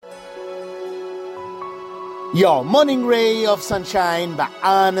Your morning ray of sunshine by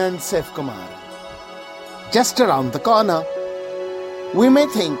Anand Sivkumar. Just around the corner. We may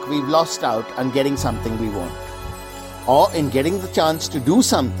think we've lost out on getting something we want, or in getting the chance to do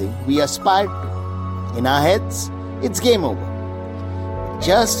something we aspired to. In our heads, it's game over.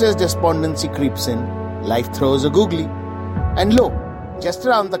 Just as despondency creeps in, life throws a googly. And lo, just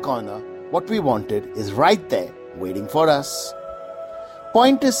around the corner, what we wanted is right there, waiting for us.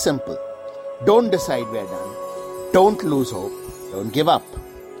 Point is simple. Don't decide we're done. Don't lose hope. Don't give up.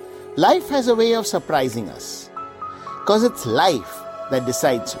 Life has a way of surprising us. Because it's life that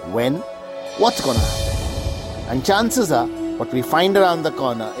decides when, what's gonna happen. And chances are, what we find around the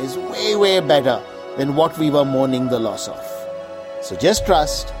corner is way, way better than what we were mourning the loss of. So just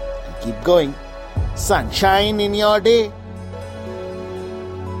trust and keep going. Sunshine in your day.